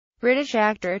British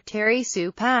actor Terry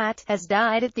Sue Patt has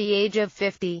died at the age of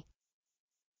 50.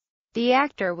 The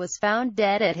actor was found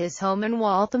dead at his home in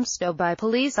Walthamstow by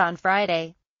police on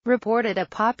Friday, reported a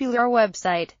popular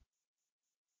website.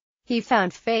 He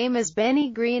found fame as Benny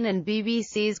Green and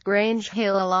BBC's Grange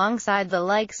Hill alongside the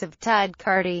likes of Tad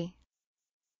Carty,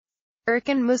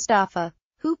 Erkan Mustafa,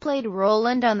 who played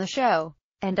Roland on the show,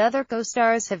 and other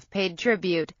co-stars have paid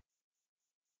tribute.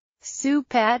 Sue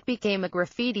Patt became a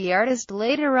graffiti artist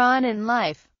later on in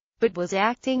life, but was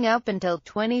acting up until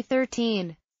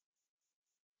 2013.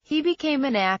 He became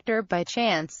an actor by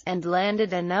chance, and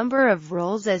landed a number of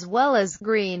roles as well as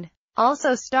Green,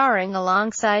 also starring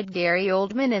alongside Gary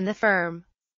Oldman in The Firm.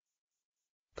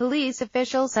 Police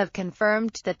officials have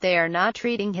confirmed that they are not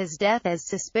treating his death as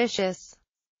suspicious.